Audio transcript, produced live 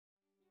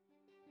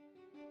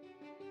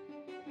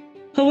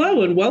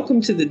Hello, and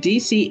welcome to the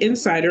DC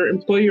Insider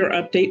Employer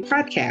Update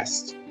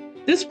podcast.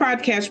 This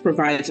podcast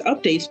provides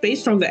updates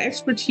based on the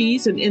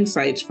expertise and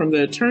insights from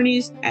the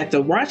attorneys at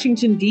the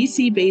Washington,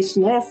 D.C.-based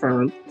law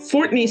firm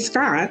Fortney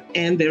Scott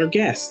and their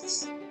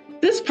guests.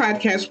 This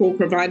podcast will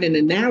provide an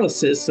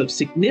analysis of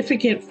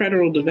significant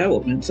federal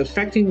developments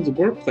affecting the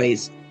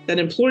workplace that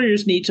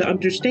employers need to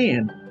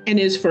understand and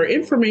is for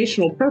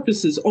informational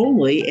purposes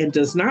only and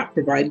does not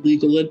provide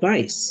legal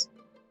advice.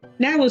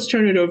 Now let's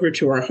turn it over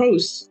to our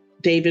host,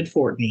 David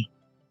Fortney.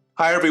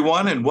 Hi,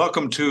 everyone, and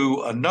welcome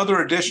to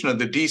another edition of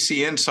the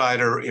DC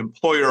Insider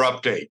Employer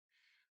Update.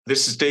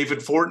 This is David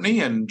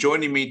Fortney, and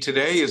joining me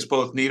today is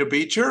both Nita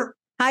Beecher.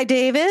 Hi,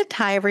 David.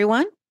 Hi,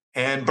 everyone.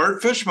 And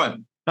Bert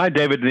Fishman. Hi,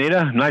 David,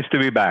 Nita. Nice to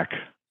be back.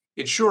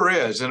 It sure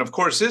is. And of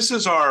course, this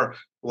is our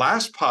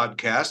last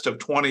podcast of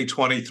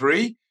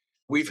 2023.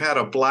 We've had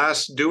a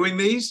blast doing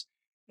these,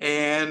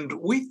 and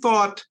we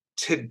thought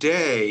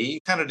today,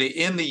 kind of to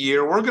end the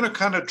year, we're going to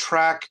kind of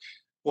track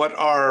what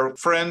our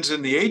friends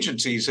in the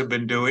agencies have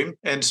been doing.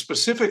 And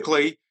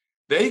specifically,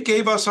 they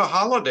gave us a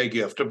holiday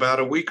gift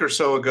about a week or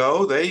so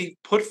ago. They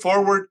put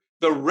forward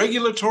the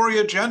regulatory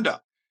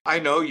agenda. I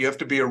know you have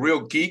to be a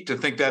real geek to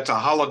think that's a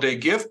holiday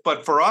gift,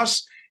 but for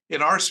us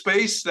in our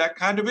space, that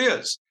kind of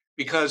is.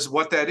 Because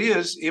what that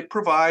is, it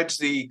provides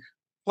the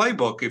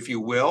playbook, if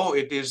you will.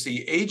 It is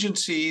the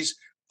agencies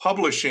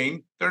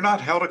publishing. They're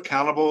not held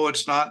accountable.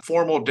 It's not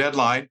formal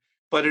deadline.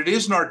 But it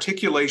is an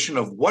articulation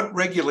of what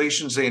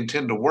regulations they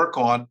intend to work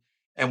on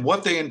and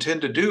what they intend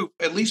to do,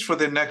 at least for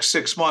the next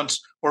 6 months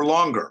or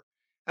longer.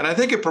 And I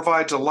think it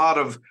provides a lot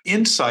of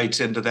insights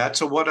into that.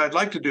 So what I'd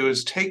like to do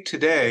is take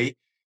today,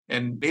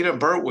 and Nita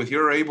and Bert, with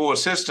your able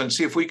assistance,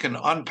 see if we can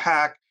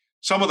unpack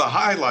some of the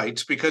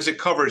highlights, because it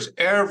covers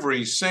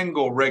every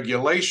single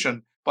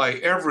regulation by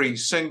every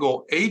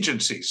single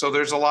agency. So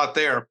there's a lot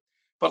there.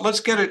 But let's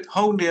get it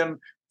honed in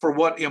for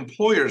what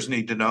employers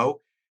need to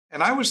know.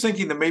 And I was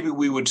thinking that maybe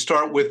we would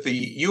start with the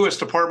U.S.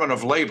 Department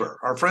of Labor.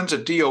 Our friends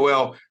at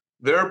DOL,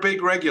 they're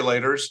big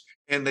regulators,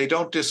 and they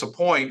don't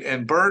disappoint.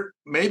 And Bert,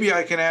 maybe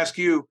I can ask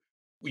you,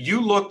 you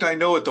looked, I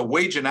know, at the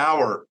wage and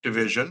hour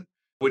division,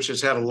 which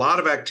has had a lot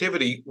of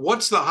activity.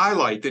 What's the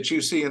highlight that you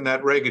see in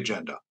that reg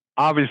agenda?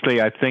 Obviously,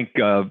 I think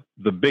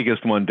the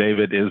biggest one,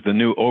 David, is the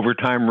new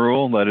overtime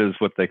rule. That is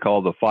what they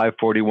call the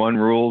 541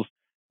 rules.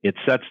 It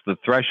sets the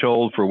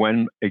threshold for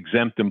when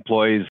exempt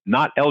employees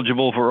not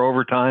eligible for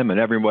overtime and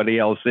everybody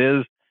else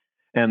is.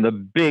 And the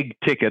big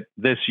ticket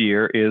this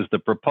year is the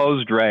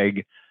proposed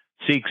reg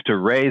seeks to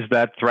raise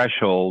that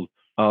threshold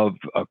of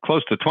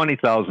close to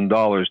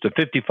 $20,000 to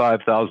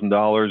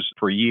 $55,000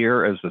 per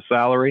year as the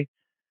salary.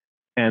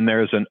 And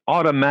there's an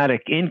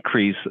automatic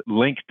increase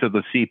linked to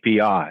the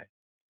CPI.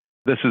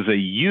 This is a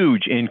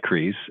huge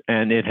increase,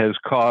 and it has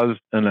caused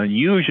an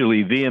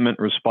unusually vehement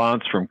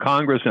response from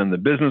Congress and the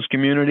business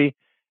community.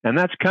 And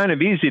that's kind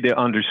of easy to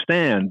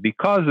understand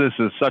because this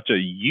is such a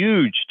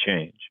huge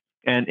change.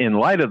 And in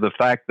light of the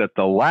fact that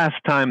the last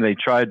time they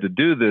tried to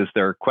do this,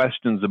 there are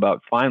questions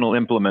about final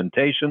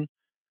implementation.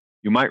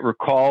 You might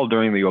recall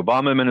during the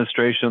Obama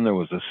administration, there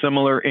was a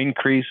similar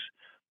increase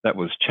that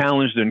was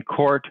challenged in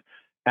court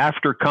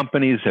after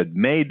companies had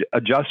made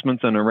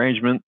adjustments and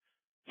arrangements.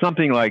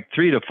 Something like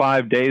 3 to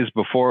 5 days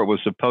before it was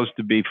supposed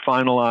to be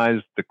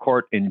finalized, the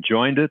court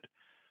enjoined it.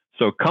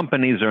 So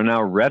companies are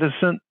now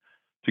reticent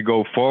to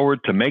go forward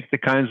to make the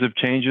kinds of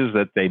changes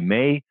that they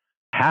may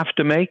have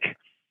to make.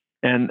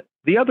 And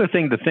the other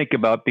thing to think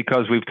about,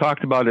 because we've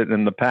talked about it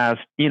in the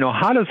past,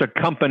 how does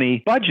a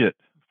company budget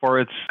for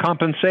its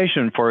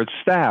compensation for its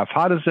staff?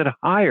 How does it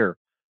hire?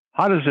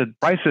 How does it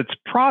price its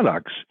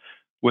products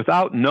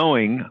without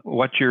knowing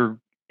what your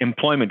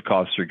employment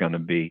costs are going to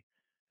be?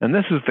 And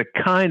this is the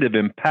kind of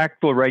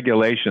impactful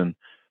regulation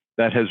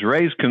that has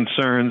raised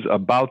concerns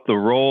about the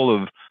role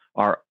of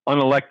our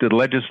unelected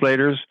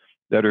legislators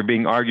that are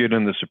being argued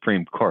in the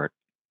Supreme Court.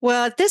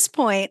 Well, at this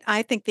point,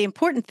 I think the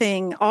important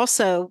thing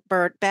also,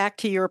 Bert, back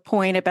to your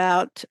point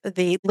about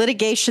the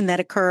litigation that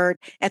occurred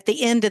at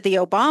the end of the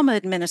Obama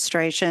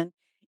administration,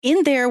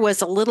 in there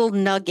was a little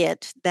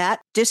nugget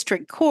that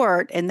district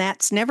court, and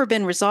that's never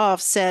been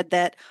resolved, said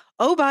that,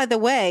 oh, by the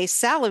way,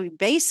 salary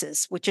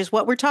basis, which is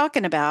what we're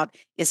talking about,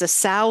 is a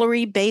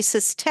salary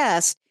basis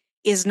test,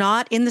 is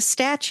not in the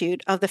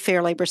statute of the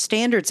Fair Labor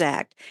Standards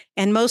Act.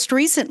 And most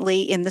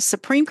recently, in the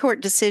Supreme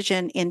Court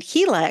decision in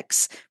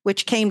Helix,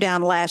 which came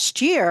down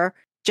last year,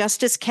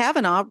 Justice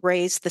Kavanaugh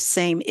raised the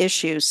same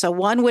issue. So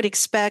one would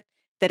expect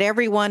that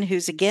everyone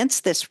who's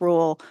against this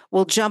rule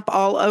will jump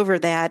all over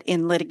that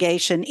in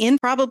litigation,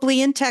 probably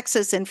in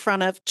Texas in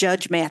front of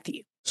Judge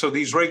Matthew. So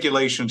these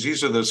regulations,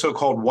 these are the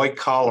so-called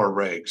white-collar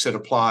regs that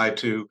apply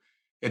to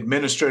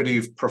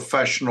administrative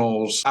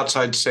professionals,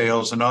 outside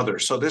sales, and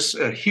others. So this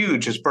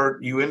huge, as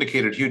Bert, you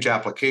indicated, huge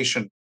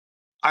application.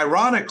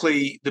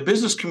 Ironically, the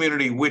business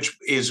community, which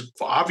is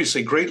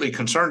obviously greatly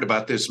concerned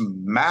about this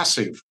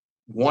massive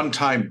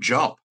one-time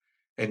jump,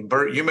 and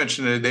Bert, you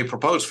mentioned that they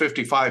proposed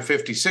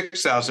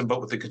 56,000, but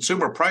with the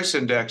consumer price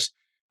index,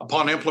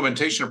 upon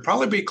implementation, it'd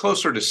probably be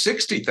closer to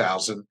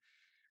 60,000.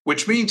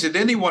 which means that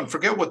anyone,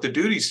 forget what the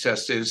duties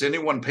test is,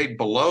 anyone paid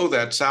below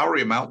that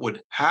salary amount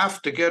would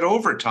have to get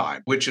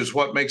overtime, which is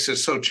what makes it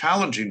so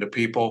challenging to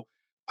people.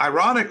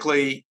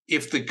 Ironically,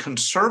 if the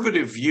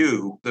conservative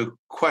view, the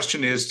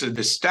question is, did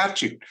the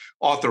statute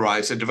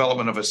authorize the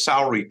development of a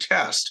salary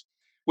test,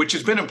 which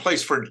has been in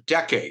place for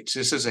decades?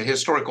 This is a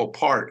historical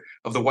part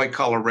of the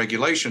white-collar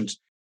regulations.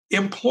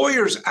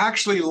 Employers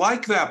actually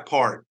like that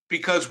part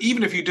because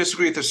even if you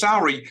disagree with the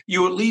salary,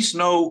 you at least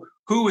know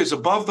who is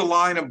above the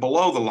line and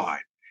below the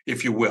line,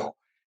 if you will.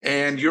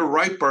 And you're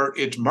right, Bert,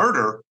 it's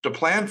murder to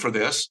plan for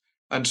this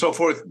and so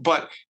forth.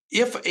 But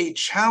if a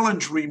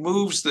challenge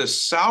removes the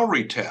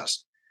salary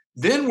test,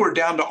 then we're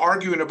down to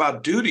arguing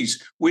about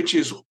duties, which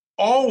has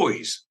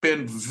always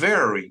been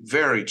very,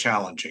 very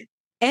challenging.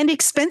 And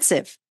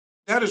expensive.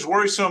 That is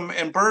worrisome.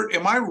 And Bert,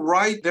 am I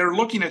right? They're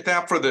looking at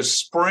that for the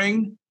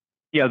spring?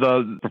 Yeah,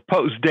 the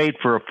proposed date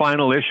for a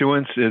final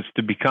issuance is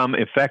to become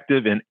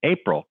effective in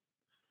April.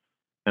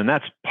 And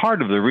that's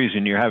part of the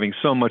reason you're having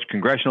so much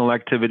congressional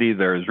activity.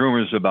 There's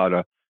rumors about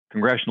a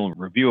Congressional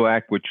Review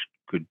Act, which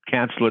could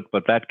cancel it,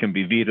 but that can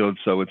be vetoed.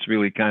 So it's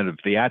really kind of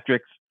theatrics.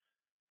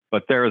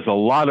 But there is a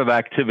lot of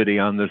activity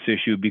on this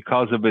issue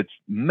because of its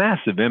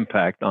massive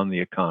impact on the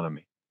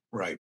economy.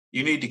 Right.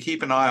 You need to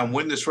keep an eye on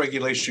when this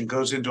regulation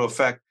goes into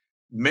effect.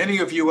 Many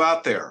of you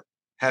out there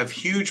have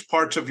huge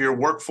parts of your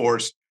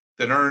workforce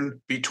that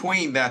earn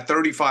between that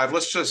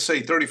let's just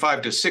say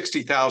 $35,000 to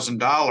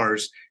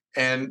 $60,000.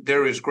 And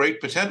there is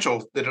great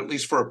potential that at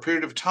least for a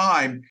period of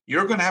time,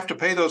 you're going to have to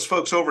pay those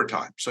folks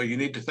overtime. So you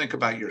need to think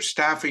about your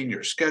staffing,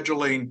 your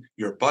scheduling,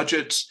 your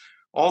budgets,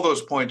 all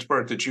those points,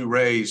 Bert, that you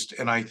raised.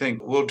 And I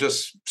think we'll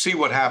just see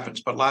what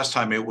happens. But last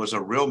time it was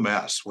a real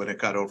mess when it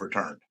got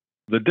overturned.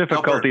 The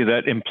difficulty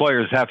that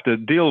employers have to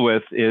deal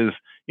with is,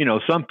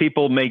 some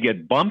people may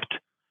get bumped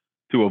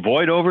to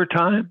avoid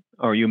overtime,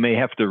 or you may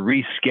have to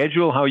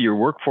reschedule how your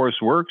workforce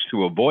works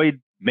to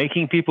avoid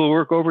making people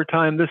work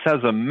overtime. This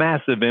has a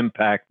massive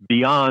impact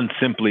beyond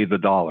simply the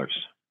dollars.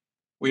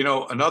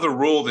 Well, another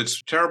rule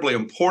that's terribly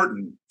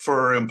important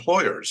for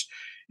employers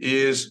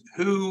is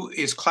who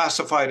is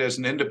classified as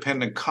an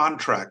independent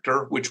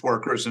contractor, which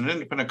worker is an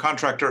independent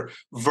contractor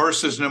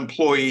versus an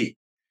employee.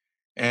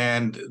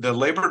 And the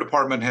Labor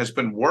Department has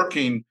been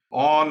working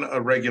on a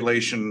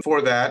regulation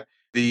for that.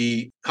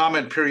 The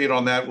comment period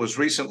on that was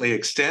recently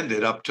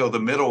extended up till the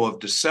middle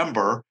of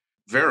December.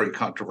 Very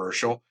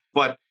controversial.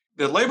 But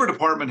the Labor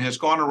Department has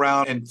gone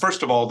around, and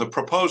first of all, the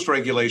proposed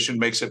regulation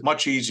makes it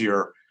much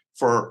easier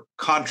for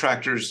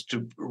contractors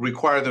to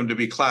require them to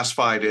be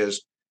classified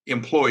as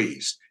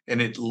employees.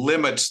 And it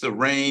limits the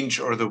range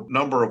or the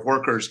number of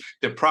workers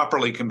that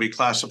properly can be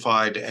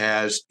classified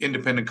as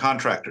independent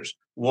contractors.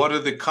 What are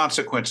the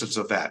consequences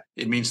of that?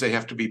 It means they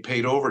have to be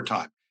paid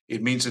overtime.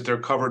 It means that they're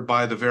covered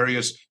by the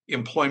various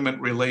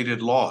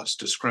employment-related laws,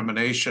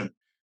 discrimination,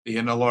 the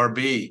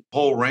NLRB,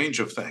 whole range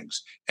of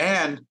things.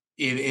 And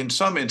in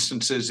some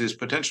instances is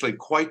potentially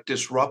quite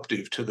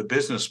disruptive to the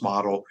business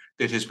model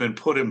that has been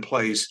put in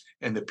place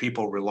and that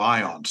people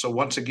rely on. So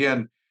once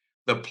again,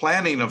 the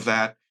planning of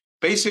that,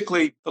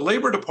 basically the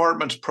Labor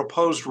Department's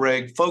proposed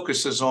reg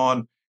focuses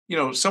on,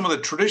 some of the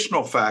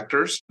traditional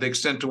factors, the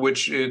extent to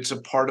which it's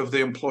a part of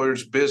the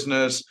employer's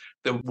business,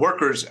 the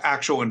workers'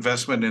 actual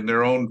investment in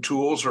their own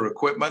tools or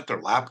equipment,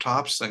 their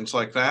laptops, things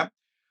like that.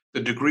 The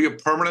degree of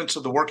permanence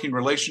of the working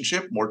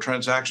relationship, more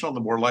transactional, the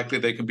more likely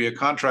they can be a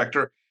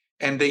contractor.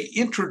 And they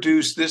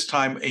introduced this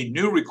time a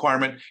new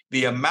requirement,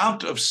 the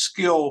amount of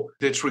skill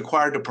that's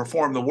required to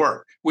perform the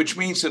work, which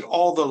means that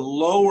all the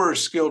lower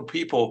skilled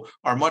people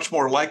are much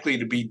more likely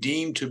to be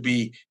deemed to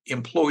be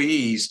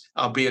employees,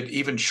 albeit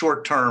even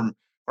short-term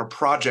or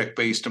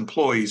project-based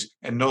employees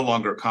and no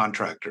longer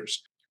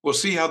contractors. We'll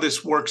see how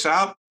this works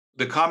out.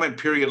 The comment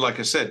period, like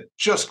I said,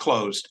 just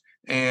closed.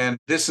 And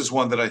this is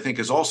one that I think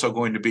is also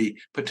going to be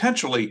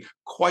potentially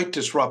quite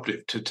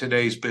disruptive to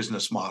today's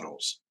business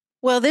models.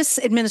 Well, this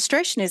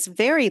administration is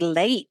very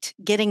late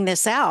getting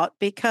this out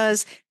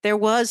because there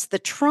was the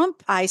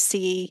Trump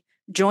IC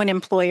joint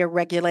employer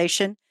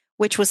regulation,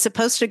 which was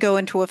supposed to go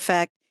into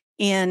effect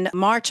in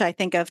March, I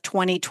think, of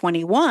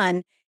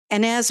 2021.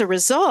 And as a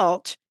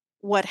result,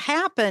 what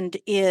happened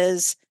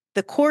is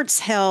the courts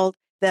held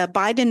the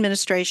Biden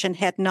administration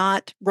had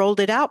not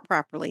rolled it out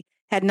properly,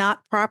 had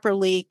not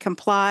properly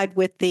complied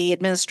with the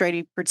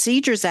Administrative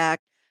Procedures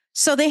Act.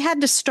 So they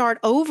had to start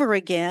over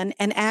again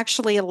and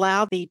actually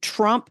allow the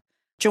Trump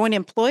joint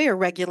employer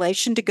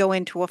regulation to go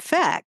into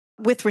effect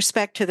with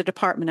respect to the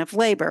Department of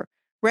Labor,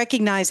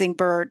 recognizing,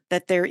 Bert,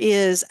 that there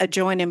is a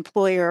joint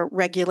employer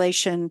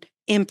regulation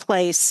in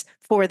place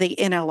for the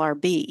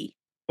NLRB.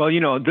 Well,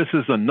 this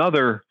is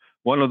another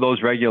one of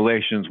those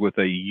regulations with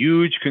a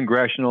huge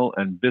congressional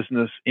and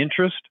business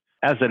interest.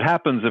 As it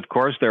happens, of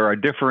course, there are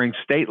differing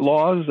state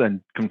laws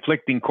and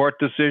conflicting court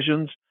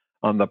decisions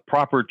on the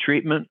proper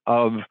treatment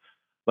of,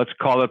 let's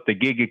call it the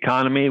gig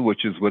economy,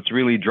 which is what's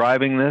really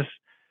driving this.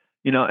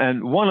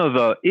 And one of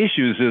the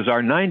issues is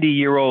our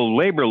 90-year-old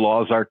labor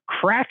laws are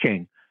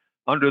cracking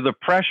under the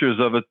pressures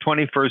of a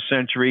 21st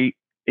century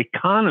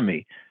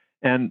economy.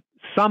 And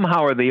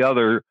somehow or the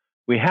other,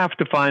 We have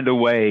to find a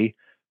way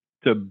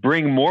to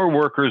bring more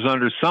workers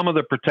under some of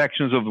the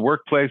protections of the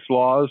workplace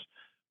laws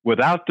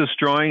without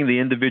destroying the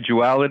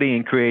individuality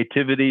and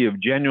creativity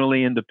of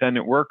genuinely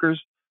independent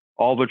workers.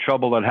 All the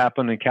trouble that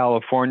happened in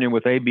California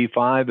with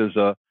AB5 is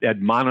an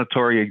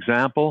admonitory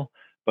example,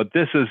 but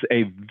this is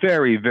a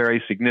very,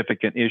 very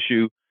significant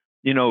issue.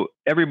 You know,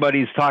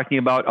 everybody's talking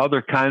about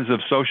other kinds of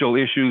social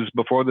issues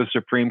before the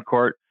Supreme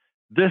Court.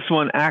 This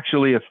one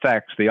actually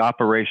affects the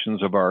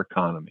operations of our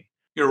economy.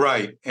 You're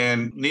right.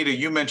 And Nita,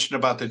 you mentioned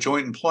about the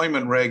joint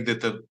employment reg that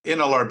the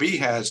NLRB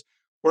has.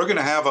 We're going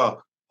to have a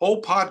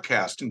whole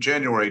podcast in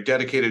January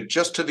dedicated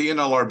just to the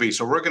NLRB.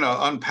 So we're going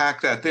to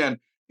unpack that then.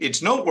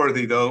 It's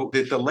noteworthy, though,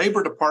 that the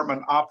Labor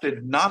Department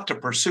opted not to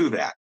pursue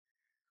that.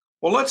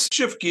 Well, let's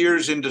shift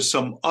gears into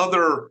some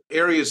other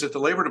areas that the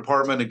Labor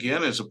Department,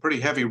 again, is a pretty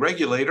heavy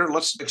regulator.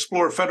 Let's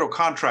explore federal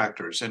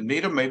contractors. And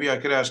Nita, maybe I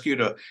could ask you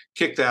to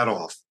kick that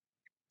off.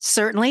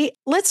 Certainly.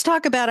 Let's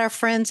talk about our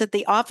friends at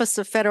the Office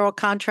of Federal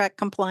Contract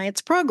Compliance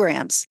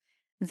Programs.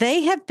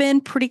 They have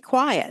been pretty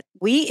quiet.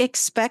 We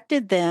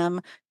expected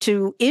them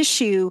to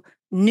issue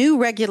new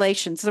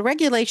regulations. The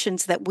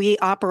regulations that we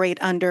operate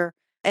under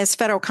as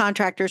federal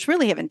contractors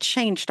really haven't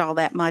changed all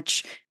that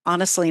much,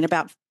 honestly,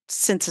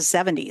 since the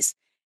 70s.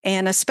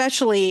 And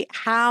especially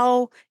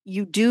how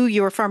you do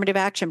your affirmative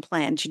action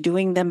plans, you're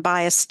doing them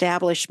by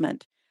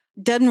establishment,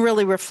 doesn't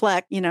really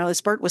reflect,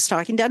 as Bert was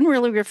talking, doesn't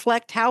really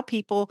reflect how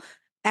people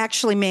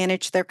actually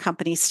manage their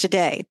companies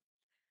today.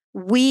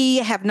 We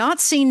have not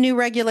seen new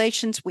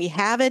regulations. We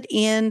have it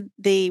in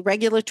the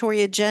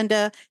regulatory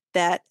agenda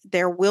that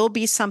there will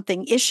be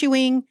something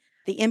issuing.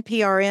 The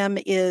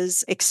NPRM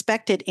is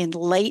expected in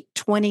late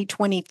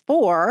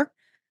 2024,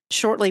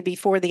 shortly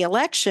before the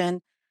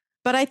election.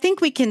 But I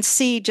think we can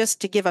see, just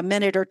to give a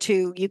minute or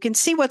two, you can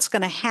see what's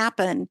going to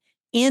happen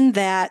in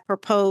that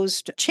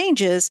proposed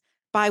changes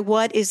by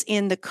what is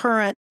in the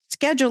current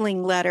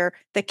scheduling letter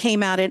that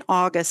came out in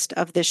August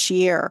of this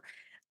year.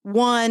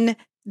 One,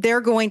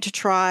 they're going to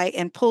try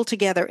and pull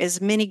together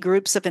as many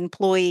groups of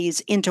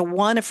employees into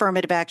one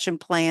affirmative action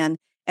plan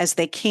as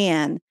they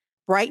can.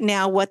 Right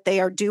now, what they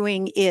are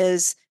doing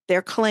is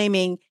they're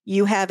claiming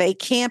you have a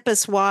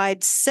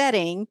campus-wide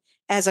setting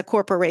as a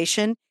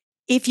corporation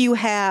if you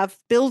have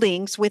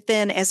buildings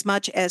within as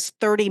much as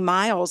 30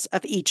 miles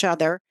of each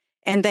other,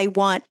 and they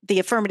want the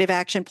affirmative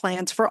action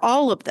plans for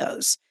all of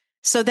those.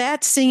 So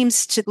that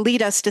seems to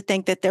lead us to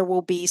think that there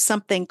will be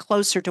something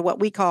closer to what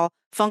we call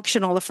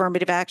functional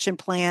affirmative action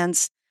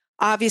plans.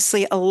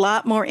 Obviously, a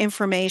lot more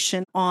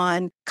information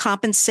on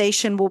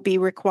compensation will be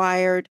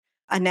required.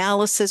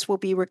 Analysis will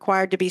be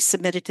required to be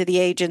submitted to the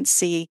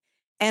agency.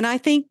 And I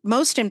think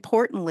most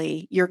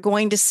importantly, you're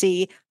going to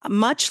see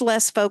much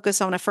less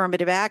focus on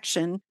affirmative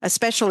action,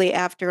 especially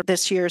after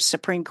this year's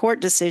Supreme Court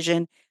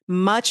decision,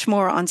 much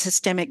more on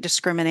systemic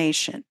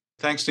discrimination.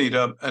 Thanks,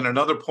 Nita. And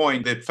another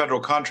point that federal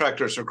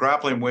contractors are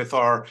grappling with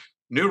are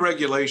new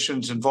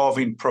regulations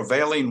involving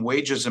prevailing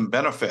wages and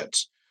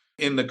benefits.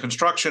 In the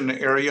construction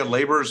area,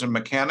 laborers and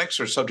mechanics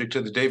are subject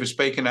to the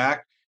Davis-Bacon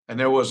Act, and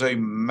there was a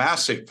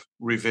massive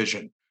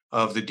revision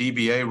of the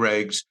DBA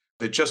regs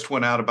that just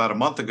went out about a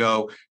month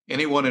ago.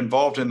 Anyone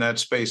involved in that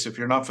space, if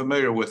you're not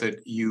familiar with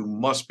it, you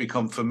must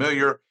become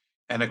familiar.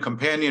 And a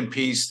companion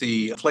piece,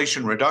 the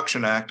Inflation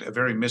Reduction Act, a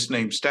very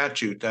misnamed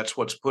statute, that's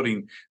what's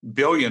putting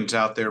billions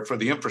out there for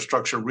the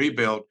infrastructure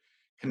rebuild,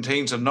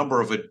 contains a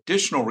number of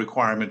additional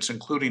requirements,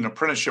 including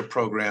apprenticeship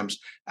programs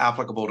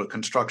applicable to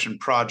construction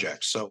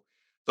projects. So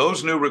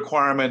those new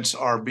requirements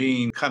are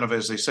being kind of,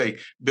 as they say,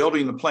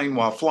 building the plane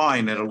while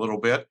flying it a little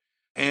bit.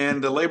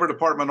 And the Labor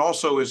Department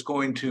also is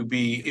going to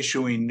be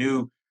issuing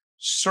new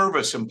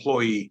service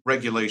employee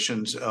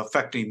regulations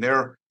affecting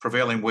their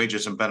prevailing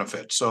wages and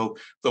benefits. So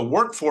the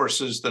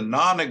workforces, the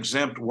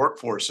non-exempt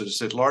workforces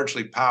that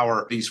largely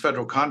power these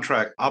federal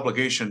contract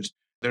obligations,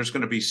 there's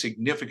going to be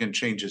significant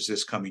changes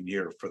this coming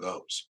year for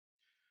those.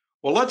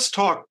 Well, let's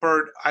talk,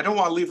 Bert. I don't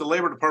want to leave the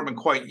Labor Department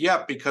quite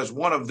yet because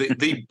one of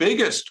the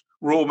biggest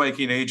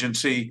rulemaking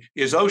agency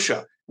is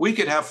OSHA. We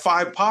could have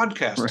 5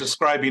 podcasts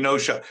describing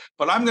OSHA,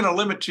 but I'm going to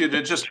limit you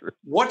to just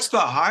what's the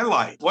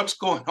highlight? What's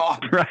going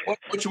on? Right.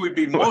 What should we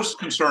be most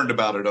concerned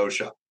about at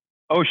OSHA?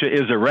 OSHA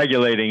is a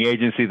regulating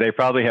agency. They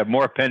probably have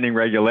more pending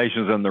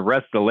regulations than the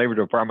rest of the Labor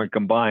Department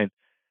combined.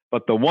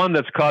 But the one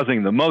that's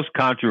causing the most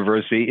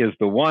controversy is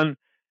the one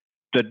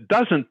that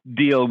doesn't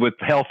deal with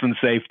health and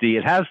safety.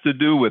 It has to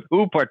do with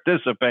who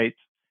participates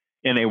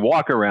in a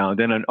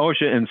walk-around, in an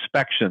OSHA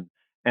inspection.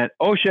 And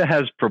OSHA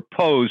has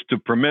proposed to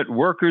permit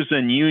workers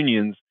and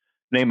unions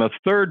name a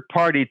third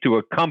party to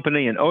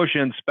accompany an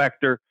OSHA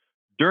inspector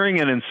during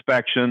an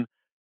inspection,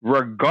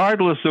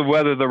 regardless of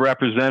whether the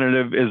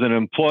representative is an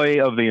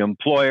employee of the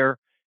employer,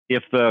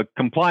 if the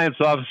compliance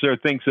officer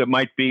thinks it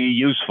might be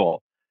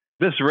useful.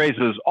 This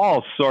raises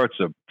all sorts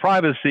of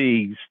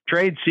privacy,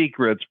 trade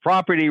secrets,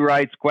 property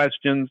rights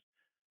questions.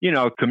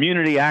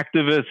 Community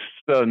activists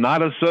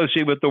not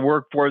associated with the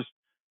workforce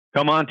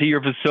come onto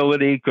your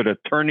facility? Could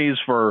attorneys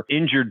for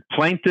injured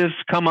plaintiffs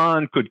come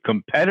on? Could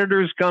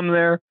competitors come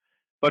there?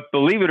 But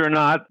believe it or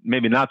not,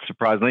 maybe not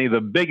surprisingly,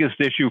 the biggest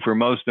issue for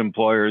most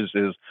employers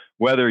is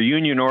whether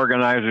union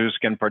organizers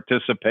can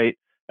participate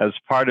as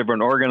part of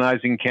an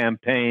organizing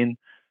campaign,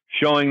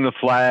 showing the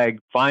flag,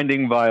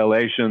 finding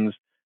violations.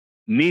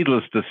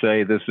 Needless to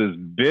say, this is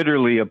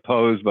bitterly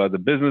opposed by the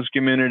business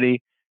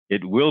community.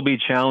 It will be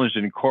challenged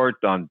in court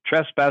on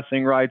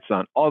trespassing rights,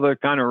 on other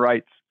kind of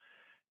rights.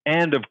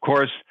 And of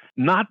course,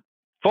 not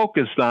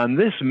focused on,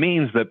 this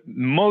means that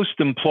most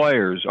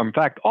employers, or in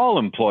fact, all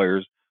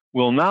employers,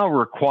 will now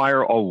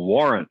require a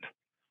warrant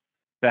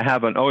to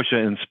have an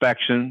OSHA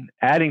inspection,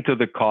 adding to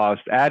the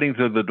cost, adding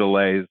to the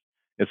delays.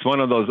 It's one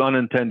of those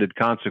unintended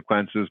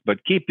consequences,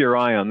 but keep your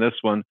eye on this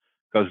one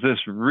because this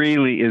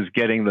really is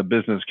getting the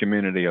business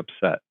community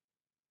upset.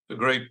 A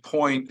great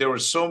point. There were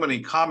so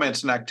many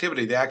comments and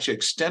activity. They actually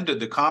extended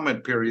the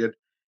comment period.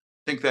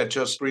 I think that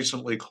just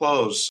recently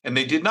closed. And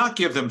they did not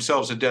give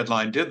themselves a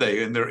deadline, did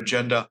they, in their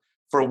agenda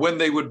for when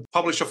they would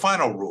publish a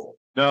final rule?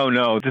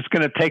 No. It's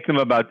going to take them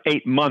about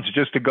 8 months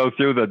just to go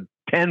through the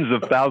tens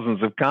of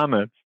thousands of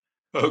comments.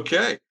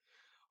 Okay.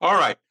 All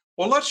right.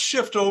 Well, let's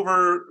shift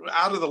over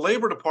out of the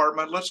Labor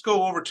Department. Let's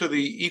go over to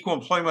the Equal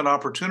Employment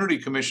Opportunity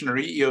Commission, or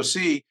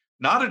EEOC,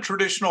 not a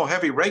traditional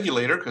heavy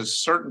regulator, because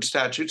certain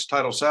statutes,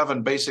 Title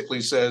VII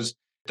basically says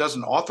it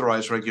doesn't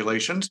authorize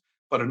regulations,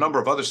 but a number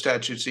of other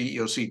statutes, the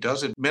EEOC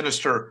does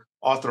administer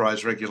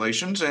authorized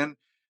regulations. And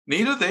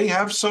Nita, they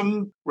have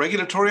some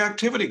regulatory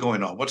activity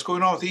going on. What's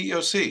going on with the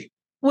EEOC?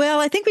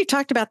 Well, I think we've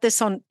talked about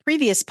this on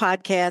previous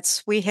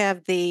podcasts. We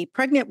have the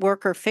Pregnant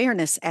Worker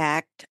Fairness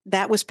Act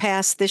that was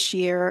passed this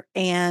year.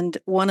 And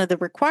one of the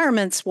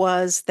requirements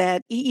was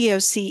that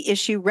EEOC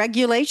issue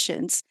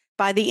regulations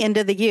by the end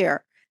of the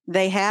year.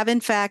 They have,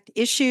 in fact,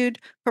 issued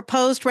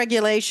proposed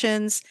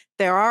regulations.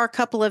 There are a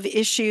couple of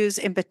issues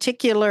in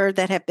particular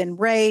that have been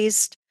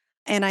raised.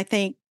 And I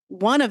think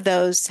one of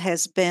those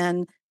has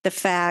been the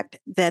fact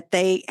that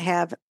they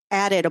have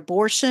added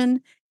abortion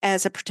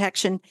as a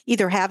protection,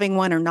 either having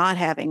one or not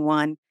having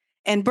one.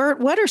 And Bert,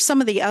 what are some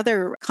of the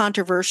other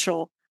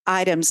controversial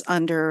items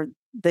under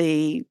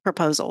the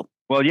proposal?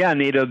 Well, yeah,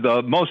 Anita,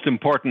 the most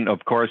important,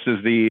 of course,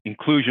 is the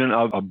inclusion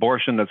of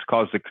abortion that's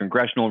caused a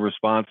congressional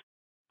response.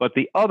 But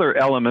the other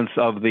elements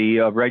of the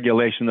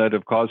regulation that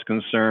have caused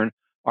concern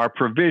are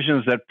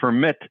provisions that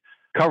permit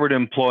covered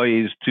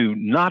employees to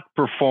not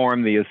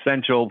perform the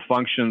essential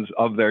functions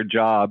of their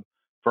job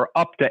for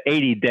up to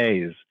 80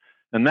 days.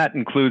 And that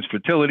includes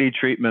fertility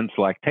treatments,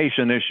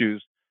 lactation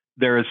issues.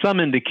 There is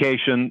some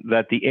indication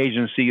that the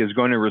agency is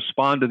going to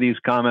respond to these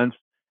comments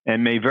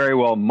and may very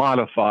well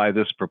modify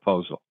this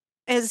proposal.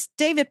 As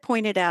David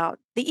pointed out,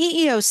 the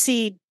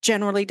EEOC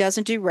generally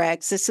doesn't do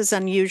regs. This is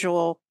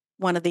unusual,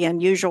 one of the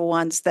unusual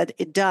ones that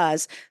it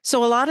does.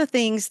 So a lot of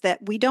things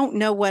that we don't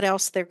know what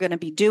else they're going to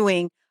be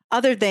doing,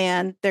 other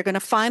than they're going to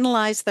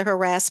finalize the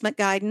harassment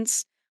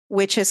guidance,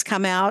 which has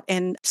come out.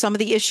 And some of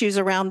the issues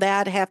around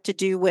that have to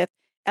do with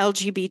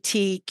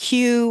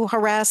LGBTQ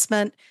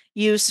harassment,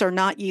 use or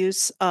not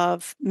use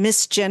of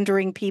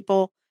misgendering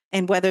people,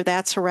 and whether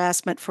that's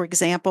harassment, for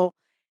example.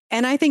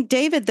 And I think,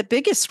 David, the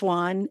biggest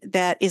one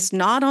that is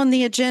not on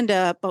the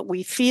agenda, but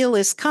we feel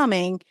is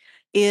coming,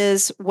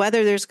 is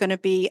whether there's going to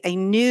be a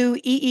new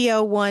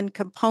EEO1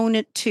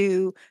 component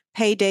to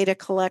pay data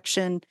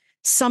collection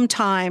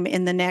sometime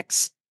in the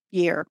next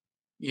year.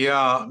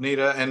 Yeah,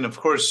 Nita. And of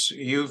course,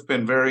 you've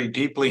been very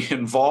deeply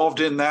involved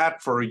in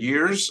that for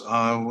years.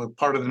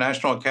 Part of the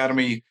National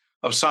Academy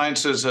of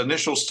Sciences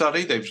initial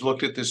study. They've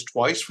looked at this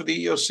twice for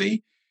the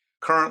EEOC.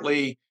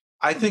 Currently,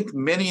 I think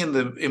many in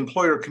the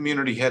employer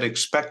community had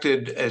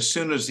expected, as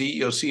soon as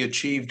the EEOC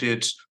achieved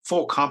its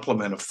full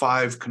complement of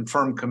 5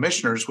 confirmed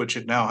commissioners, which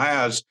it now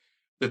has,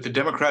 that the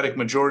Democratic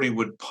majority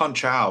would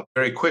punch out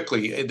very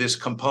quickly this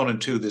component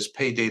to this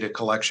pay data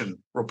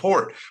collection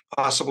report,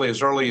 possibly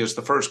as early as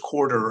the first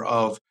quarter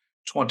of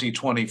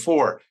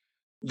 2024.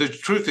 The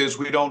truth is,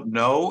 we don't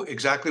know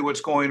exactly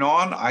what's going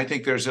on. I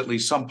think there's at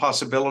least some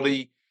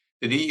possibility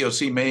that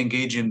EEOC may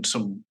engage in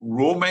some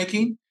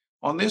rulemaking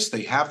on this.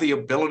 They have the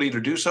ability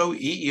to do so.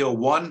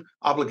 EEO1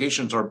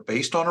 obligations are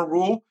based on a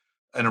rule,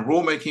 and a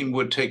rulemaking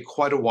would take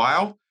quite a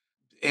while.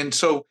 And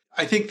so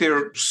I think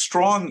there's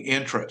strong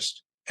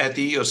interest at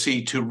the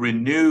EEOC to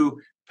renew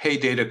pay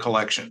data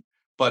collection.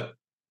 But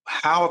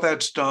how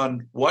that's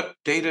done, what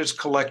data is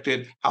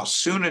collected, how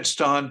soon it's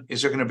done,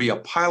 is there going to be a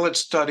pilot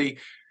study?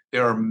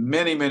 There are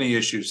many, many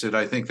issues that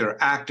I think they're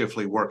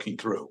actively working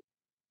through.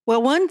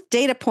 Well, one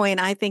data point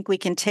I think we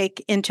can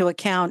take into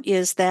account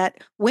is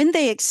that when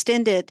they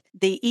extended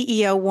the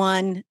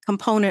EEO1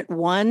 component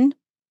 1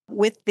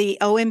 with the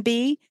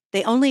OMB,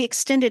 they only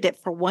extended it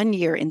for 1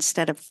 year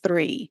instead of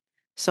 3.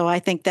 So I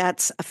think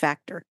that's a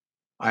factor.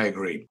 I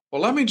agree.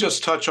 Well, let me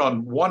just touch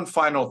on one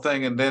final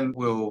thing, and then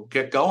we'll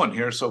get going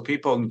here so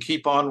people can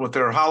keep on with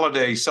their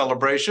holiday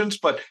celebrations.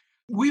 But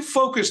we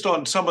focused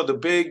on some of the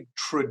big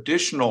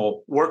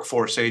traditional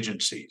workforce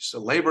agencies,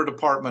 the Labor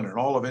Department and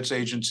all of its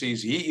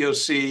agencies, the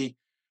EEOC.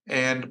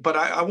 But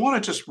I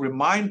want to just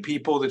remind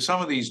people that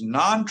some of these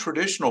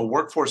non-traditional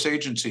workforce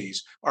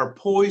agencies are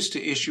poised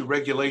to issue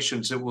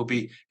regulations that will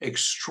be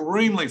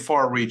extremely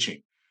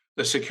far-reaching.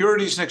 The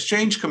Securities and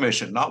Exchange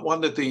Commission, not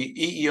one that the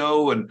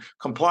EEO and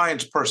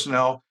compliance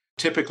personnel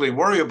typically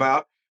worry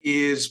about,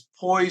 is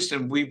poised,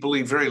 and we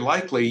believe very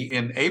likely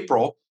in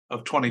April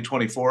of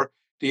 2024,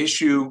 to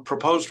issue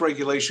proposed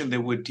regulation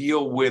that would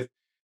deal with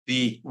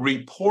the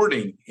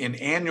reporting in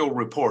annual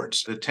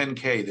reports, the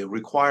 10K, the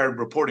required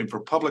reporting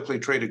for publicly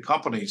traded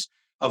companies,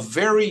 of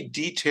very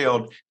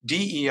detailed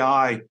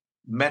DEI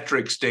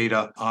metrics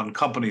data on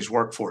companies'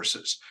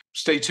 workforces.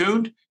 Stay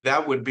tuned.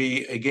 That would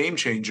be a game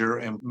changer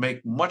and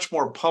make much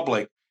more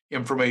public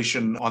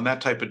information on that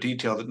type of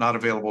detail that's not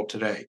available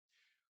today.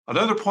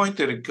 Another point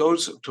that it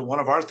goes to one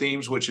of our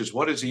themes, which is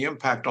what is the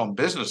impact on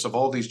business of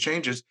all these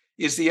changes,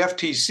 is the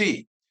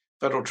FTC,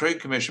 Federal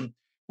Trade Commission,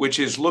 which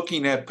is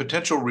looking at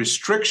potential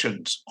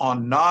restrictions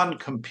on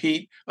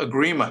non-compete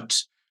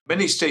agreements.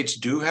 Many states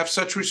do have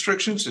such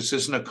restrictions. This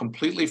isn't a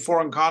completely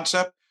foreign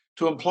concept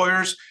to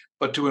employers,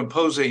 but to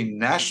impose a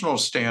national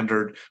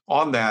standard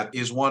on that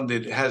is one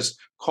that has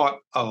caught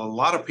a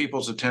lot of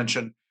people's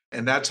attention.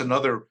 And that's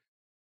another,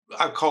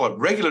 I call it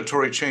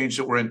regulatory change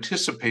that we're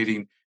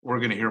anticipating we're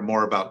going to hear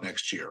more about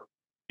next year.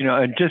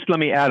 And just let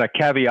me add a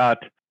caveat.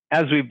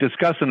 As we've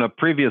discussed in a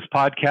previous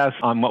podcast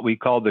on what we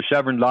call the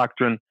Chevron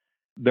doctrine,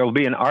 there will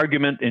be an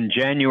argument in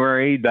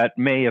January that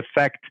may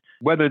affect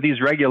whether these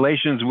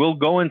regulations will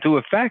go into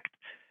effect.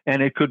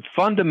 And it could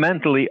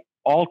fundamentally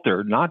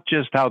alter not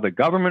just how the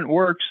government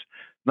works,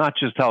 not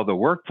just how the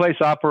workplace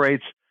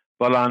operates,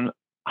 but on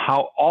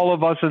how all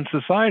of us in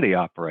society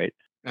operate.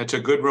 That's a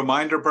good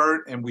reminder,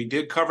 Bert. And we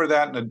did cover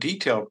that in a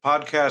detailed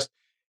podcast.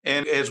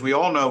 And as we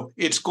all know,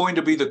 it's going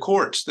to be the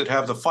courts that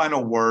have the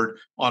final word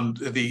on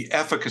the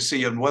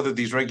efficacy and whether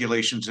these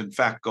regulations, in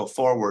fact, go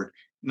forward,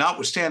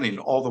 notwithstanding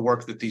all the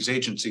work that these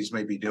agencies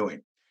may be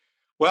doing.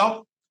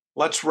 Well,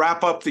 let's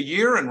wrap up the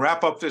year and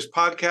wrap up this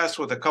podcast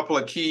with a couple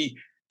of key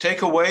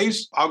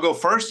takeaways. I'll go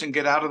first and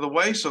get out of the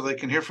way so they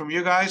can hear from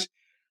you guys.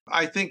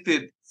 I think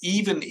that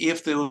even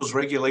if those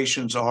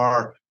regulations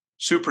are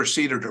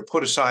superseded or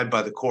put aside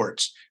by the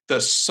courts, the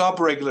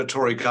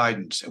sub-regulatory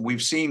guidance, and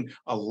we've seen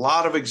a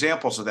lot of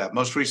examples of that.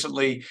 Most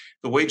recently,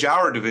 the Wage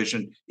Hour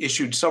Division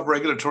issued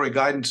sub-regulatory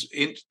guidance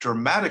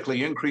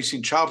dramatically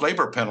increasing child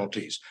labor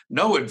penalties.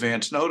 No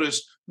advance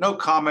notice, no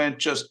comment,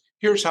 just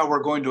here's how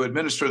we're going to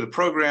administer the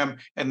program,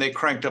 and they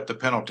cranked up the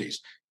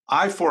penalties.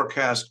 I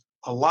forecast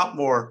a lot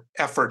more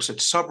efforts at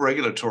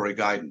sub-regulatory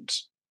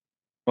guidance.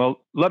 Well,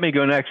 let me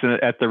go next,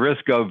 and at the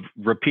risk of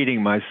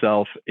repeating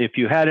myself, if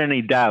you had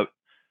any doubt,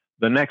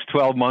 the next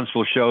 12 months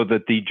will show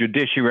that the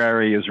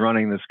judiciary is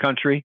running this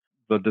country.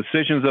 The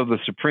decisions of the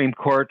Supreme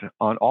Court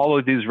on all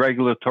of these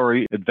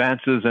regulatory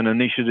advances and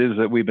initiatives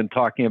that we've been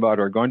talking about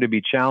are going to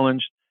be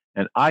challenged.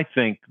 And I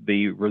think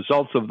the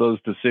results of those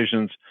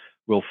decisions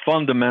will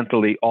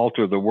fundamentally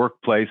alter the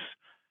workplace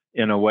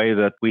in a way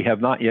that we have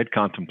not yet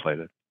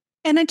contemplated.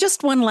 And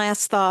just one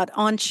last thought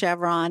on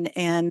Chevron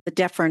and the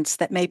deference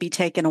that may be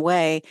taken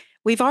away.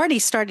 We've already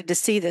started to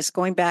see this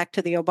going back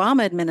to the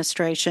Obama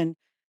administration.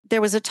 There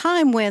was a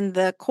time when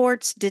the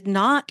courts did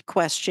not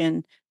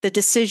question the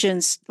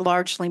decisions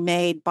largely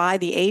made by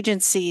the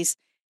agencies,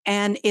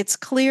 and it's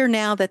clear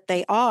now that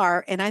they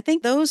are. And I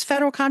think those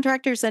federal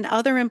contractors and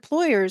other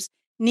employers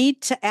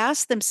need to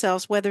ask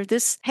themselves whether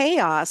this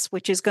chaos,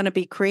 which is going to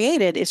be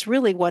created, is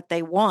really what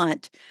they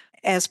want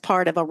as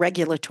part of a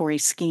regulatory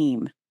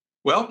scheme.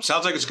 Well,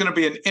 sounds like it's going to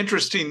be an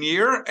interesting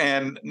year.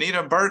 And Nita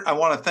and Bert, I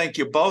want to thank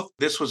you both.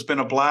 This has been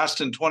a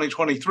blast in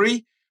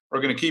 2023.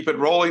 We're going to keep it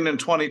rolling in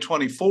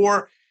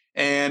 2024.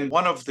 And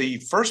one of the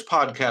first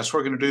podcasts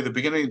we're going to do at the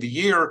beginning of the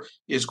year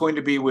is going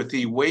to be with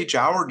the Wage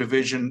Hour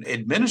Division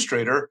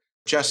Administrator,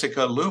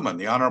 Jessica Luman,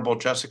 the Honorable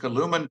Jessica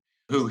Luman,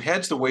 who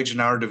heads the Wage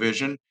and Hour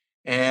Division.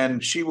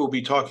 And she will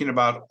be talking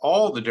about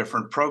all the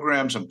different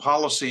programs and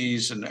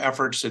policies and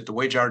efforts that the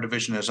Wage Hour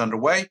Division has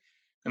underway.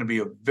 Going to be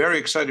a very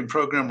exciting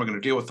program. We're going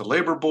to deal with the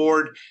Labor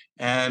Board.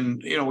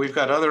 And, we've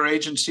got other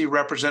agency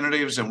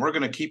representatives, and we're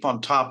going to keep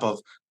on top of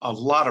a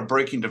lot of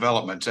breaking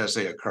developments as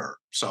they occur.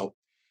 So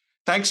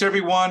thanks,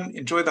 everyone.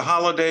 Enjoy the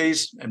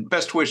holidays and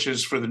best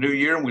wishes for the new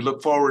year. And we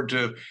look forward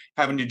to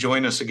having you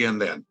join us again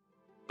then.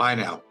 Bye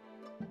now.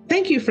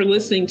 Thank you for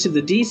listening to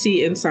the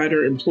DC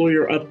Insider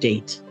Employer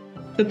Update,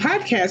 the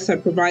podcast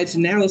that provides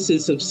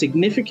analysis of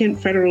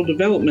significant federal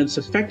developments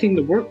affecting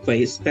the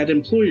workplace that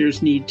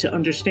employers need to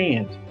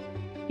understand.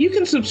 You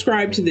can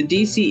subscribe to the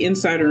DC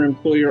Insider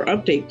Employer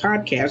Update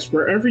podcast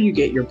wherever you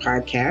get your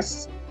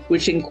podcasts,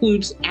 which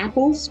includes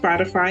Apple,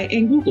 Spotify,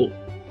 and Google.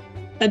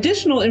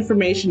 Additional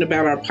information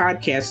about our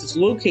podcast is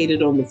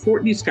located on the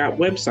Fortney Scott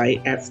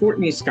website at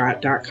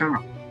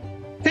fortneyscott.com.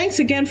 Thanks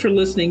again for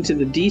listening to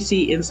the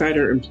DC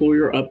Insider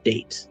Employer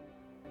Update.